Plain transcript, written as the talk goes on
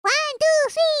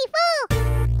3, 4.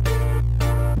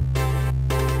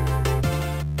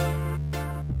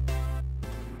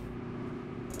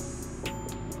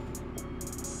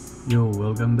 Yo,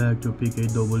 welcome back to PK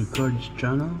Double Cards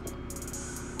channel.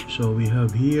 So we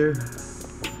have here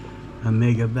a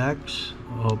mega box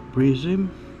of Prizm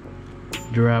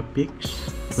Draft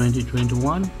Picks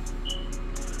 2021.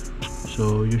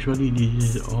 So usually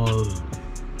this is all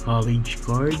each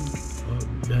card of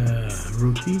the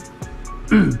rookie.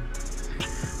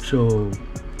 So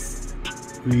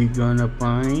we're gonna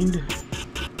find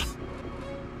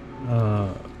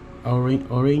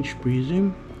orange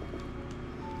Prizm,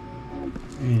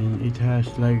 and it has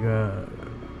like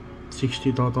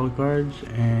 60 total cards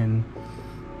and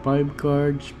 5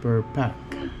 cards per pack.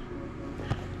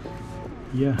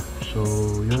 Yeah, so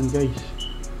yun guys,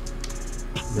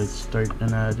 let's start na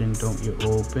natin tong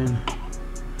i-open.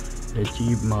 Let's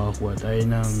see if makakuha tayo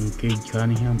ng Cade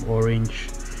Cunningham orange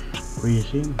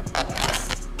Prizm.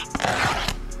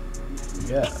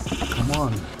 Yeah, come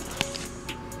on.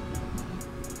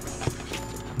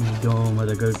 Medyo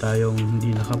matagal tayong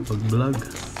hindi nakapag-vlog.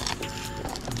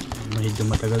 Medyo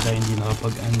matagal tayong hindi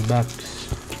nakapag-unbox.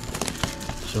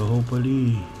 So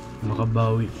hopefully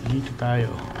makabawi dito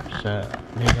tayo sa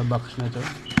mega box na to.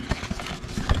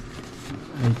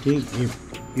 I think if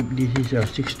this is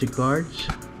 60 cards,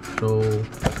 so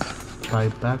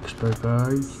 5 packs per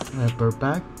card per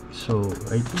pack, so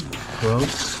I think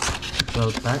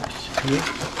 12 packs here.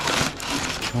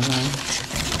 Come on.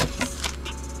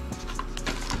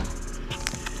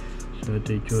 So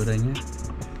ito yung tsura nya.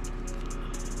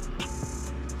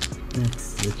 Yeah,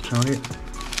 let's count it.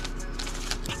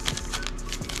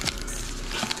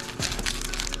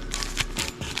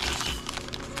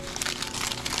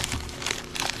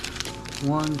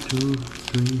 One, 2,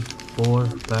 3,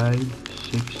 4, 5,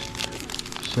 6,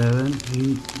 7,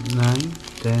 8, 9,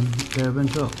 10, 11,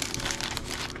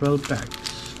 12 packs.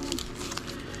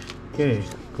 Okay,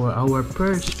 for our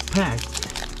first pack,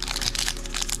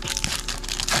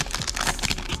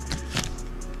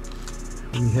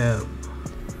 we have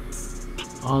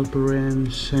Alperen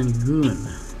Sengun.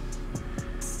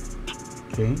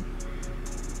 Okay,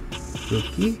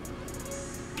 rookie.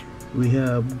 We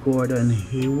have Gordon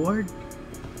Hayward.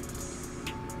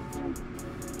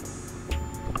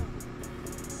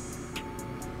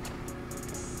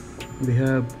 We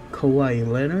have Kawhi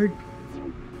Leonard.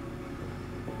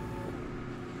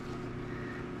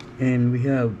 And we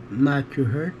have Matthew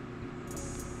Hurt,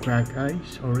 crack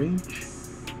ice, orange.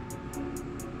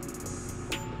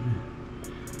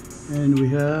 And we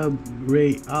have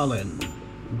Ray Allen,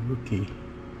 rookie.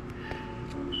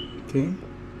 Okay,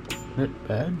 not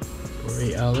bad for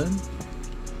Ray Allen.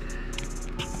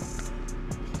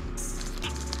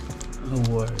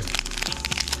 Our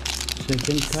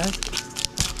second pack,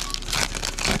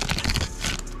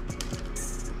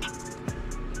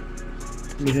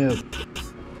 we have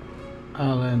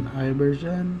Allen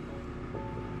Iverson.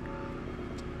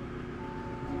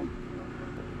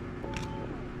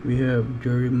 We have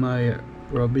Jeremiah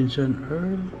Robinson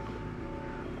Earl.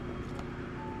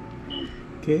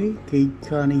 Okay, Cade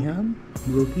Cunningham,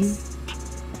 rookie.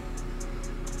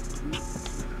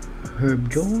 Herb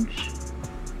Jones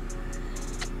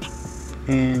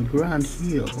and Grant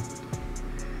Hill.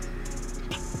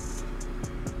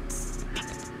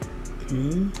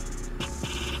 Okay,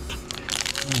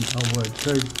 and our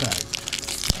third pack,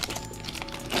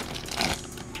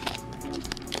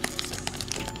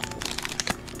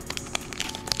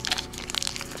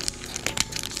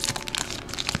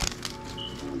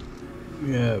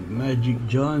 we have Magic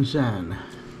Johnson.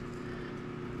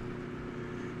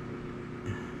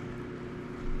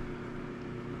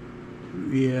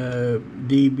 We have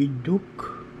David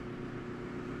Duke.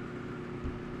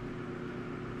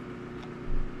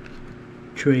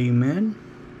 Trayman.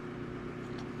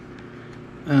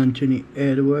 Anthony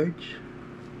Edwards.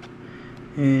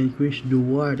 And Chris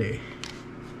Duarte.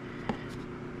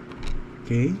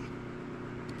 Okay.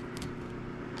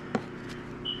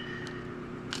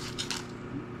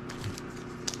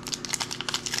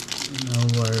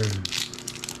 Our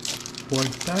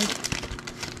fourth pack,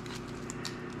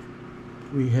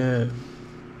 we have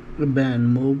Van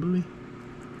Mobley,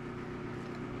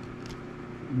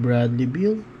 Bradley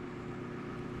Beal,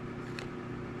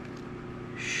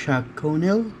 Shaq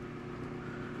O'Neal,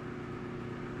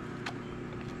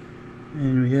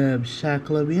 and we have Zach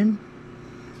LaVine,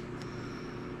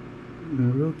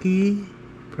 rookie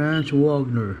Franz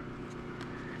Wagner.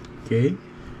 Okay.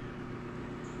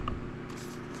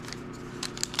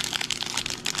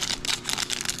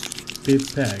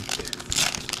 Fifth pack,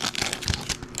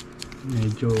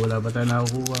 Medyo wala pa tayo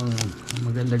nakukuha ang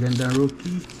maganda-gandang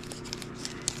rookie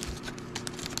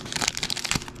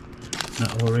na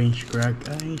orange crack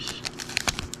eyes.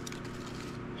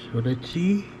 So let's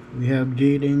see, we have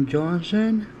Jaden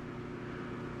Johnson,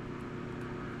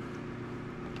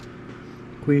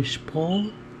 Chris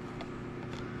Paul,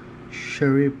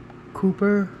 Sharif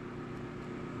Cooper,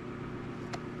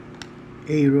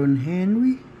 Aaron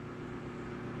Henry.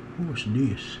 Who's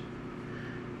this?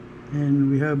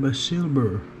 And we have a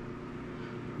silver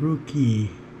rookie,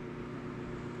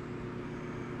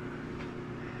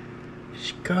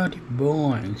 Scotty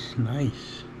Barnes.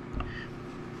 Nice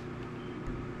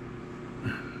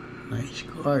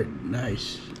card.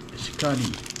 Nice Scotty.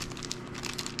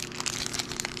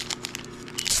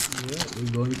 Yeah,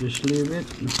 we're going to sleeve it.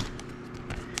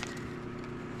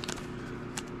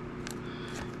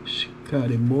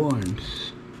 Scotty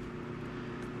Barnes.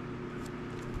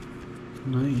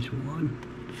 Nice one.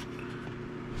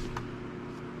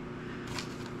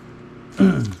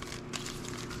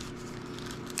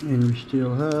 And we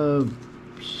still have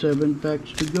 7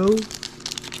 packs to go.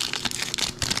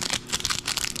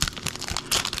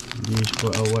 These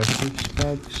for our 6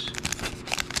 packs.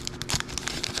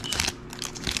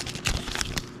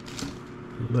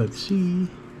 Let's see.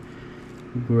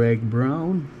 Greg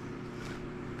Brown,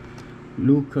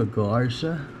 Luca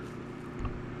Garza,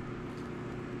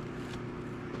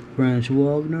 Franz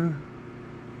Wagner,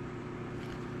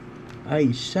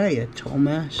 Isaiah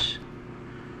Thomas,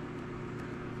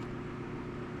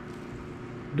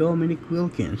 Dominic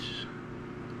Wilkins.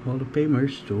 Hall of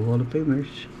Famers, 2 Hall of Famers.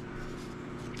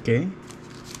 Okay.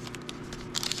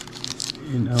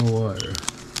 In our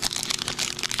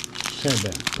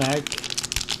 7th pack.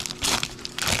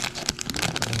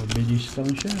 Bilis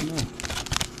lang siya, no?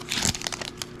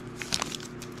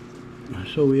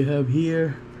 So we have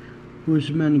here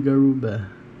Usman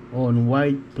Garuba on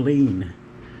white plain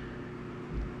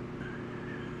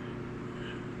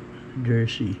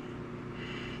jersey.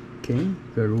 Okay,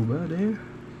 Garuba there.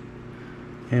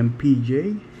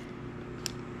 MPJ.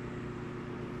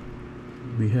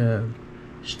 We have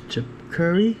Steph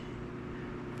Curry.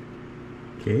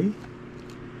 Okay.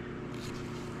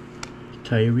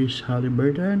 Tyrese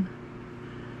Halliburton.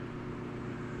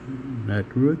 That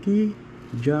rookie.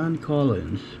 John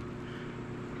Collins.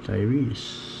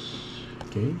 Tyrese.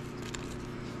 Okay.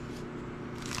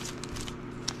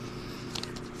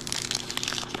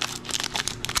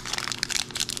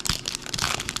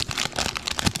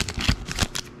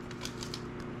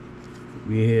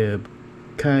 We have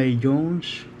Kai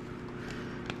Jones,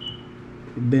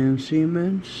 Ben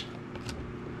Simmons,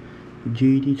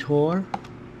 JD Thor,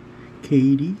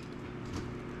 KD,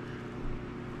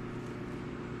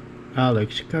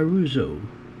 Alex Caruso.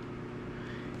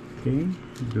 Okay,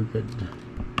 look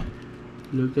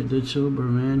at that silver,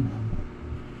 man.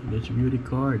 That's a beauty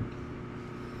card.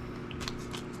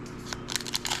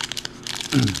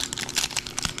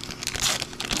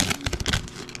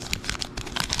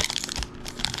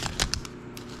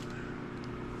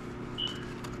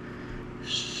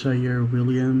 Sire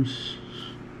Williams,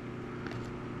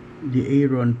 the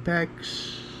Aaron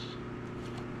Pax,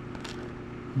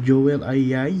 Joel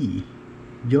Ayayi.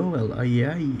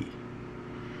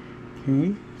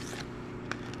 Okay.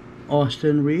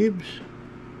 Austin Reeves,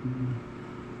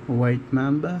 White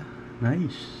Mamba.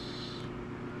 Nice.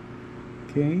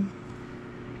 Okay.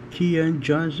 Keon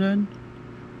Johnson.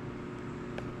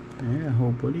 Yeah,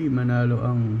 hopefully manalo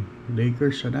ang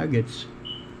Lakers sa Nuggets.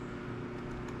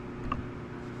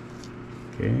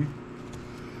 Okay.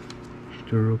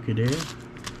 The rookie there.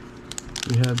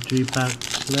 We have 3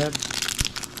 packs left.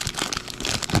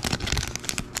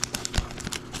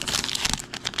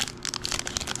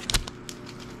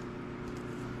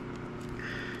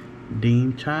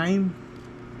 Dame Time,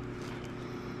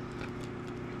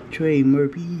 Trey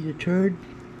Murphy III,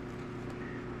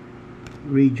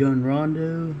 Rajon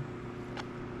Rondo,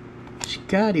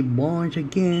 Scotty Barnes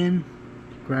again,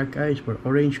 crack eyes for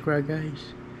orange crack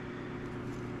eyes,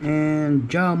 and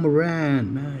Ja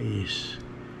Morant. Nice.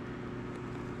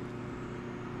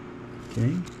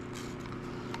 Okay.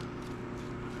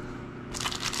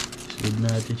 Save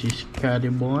natin si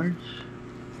Scotty Barnes.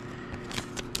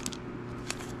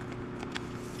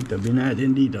 Tabi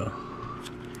natin dito.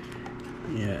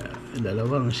 Yeah,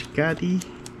 dalawang Scotty.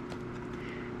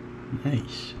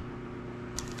 Nice.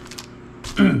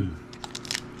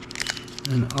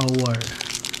 And our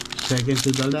second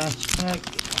to the last pack,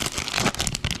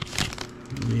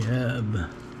 we have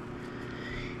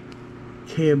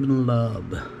Kevin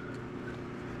Love,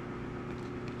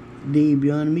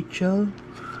 Davion Mitchell,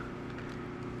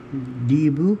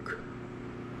 D-Book,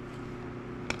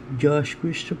 Josh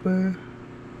Christopher,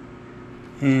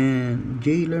 and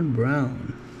Jaylen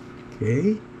Brown.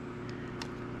 Okay.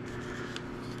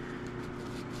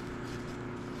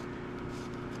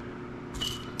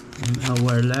 And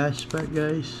our last pack,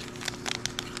 guys.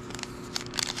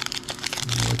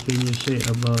 What can you say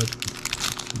about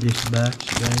this box,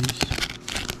 guys?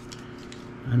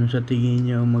 Ano sa tingin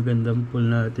niyo ang magandang pull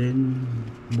natin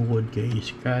bukod kay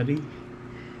Scotty?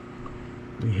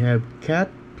 We have Cat,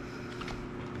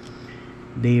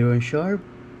 Dayron Sharp.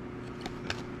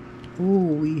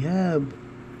 Oh, we have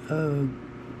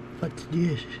what's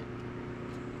this?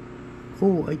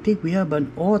 Oh, I think we have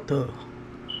an auto.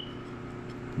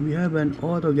 We have an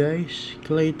auto, guys.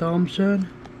 Klay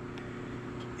Thompson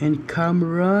and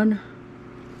Cameron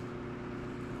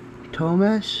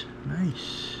Thomas.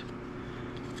 Nice.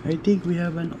 I think we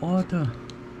have an auto.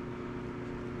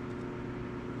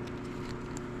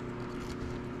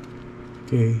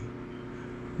 Okay.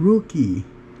 Rookie.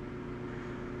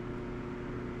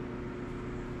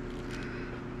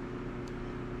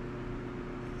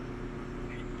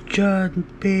 John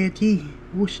Petty.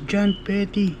 Who's John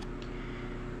Petty?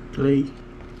 Clay.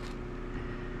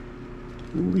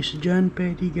 Who is John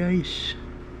Petty, guys?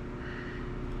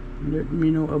 Let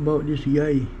me know about this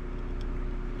guy.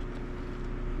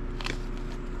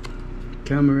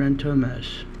 Cameron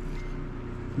Thomas.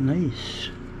 Nice.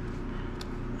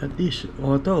 At least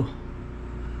auto.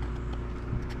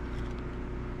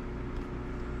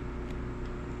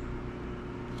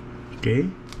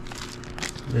 Okay.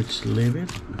 Let's leave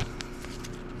it.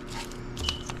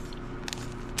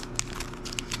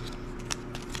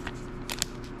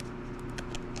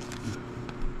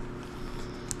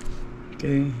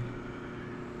 Okay.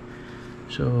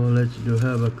 So let's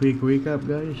have a quick recap,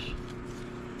 guys.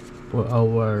 For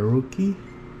our rookie,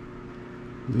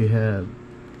 we have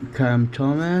Cam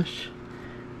Thomas,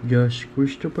 Josh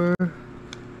Christopher,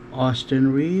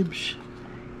 Austin Reeves,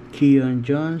 Keon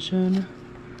Johnson,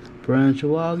 Franz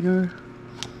Wagner,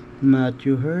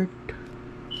 Matthew Hurt,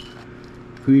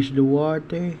 Chris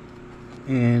Duarte,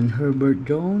 and Herbert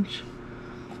Jones.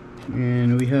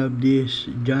 And we have this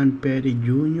John Petty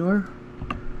Jr.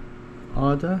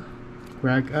 Auto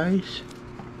Crack Ice.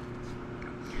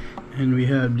 And we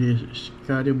have this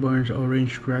Scotty Barnes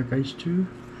Orange Crack Ice too.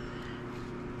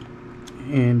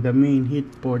 And the main hit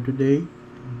for today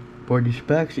for this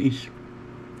packs is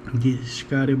this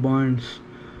Scotty Barnes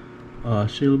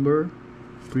Silver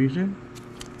Prizm.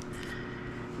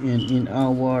 And in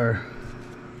our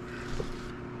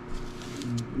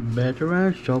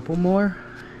veterans, sophomore,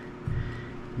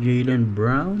 Jaylen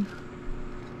Brown,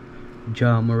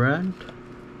 Ja Morant,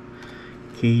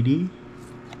 KD,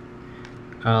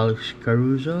 Alex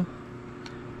Caruso,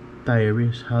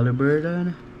 Tyrese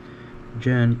Halliburton,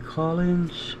 John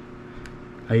Collins,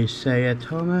 Isaiah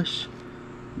Thomas,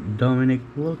 Dominic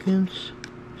Wilkins,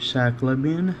 Zach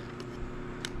LaVine,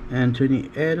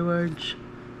 Anthony Edwards,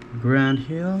 Grant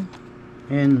Hill,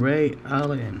 and Ray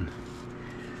Allen.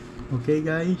 Okay,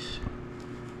 guys,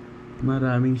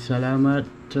 maraming salamat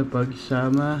sa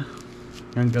pagsama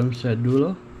hanggang sa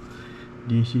dulo.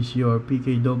 This is your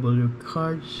PKW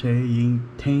card saying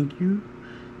thank you,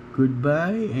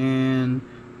 goodbye, and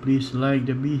please like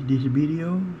this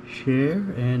video,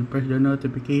 share, and press the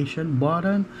notification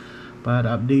button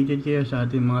para updated kayo sa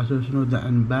ating mga susunod na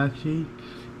unboxing.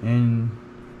 And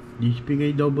this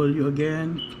PKW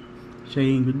again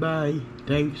saying goodbye.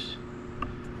 Thanks.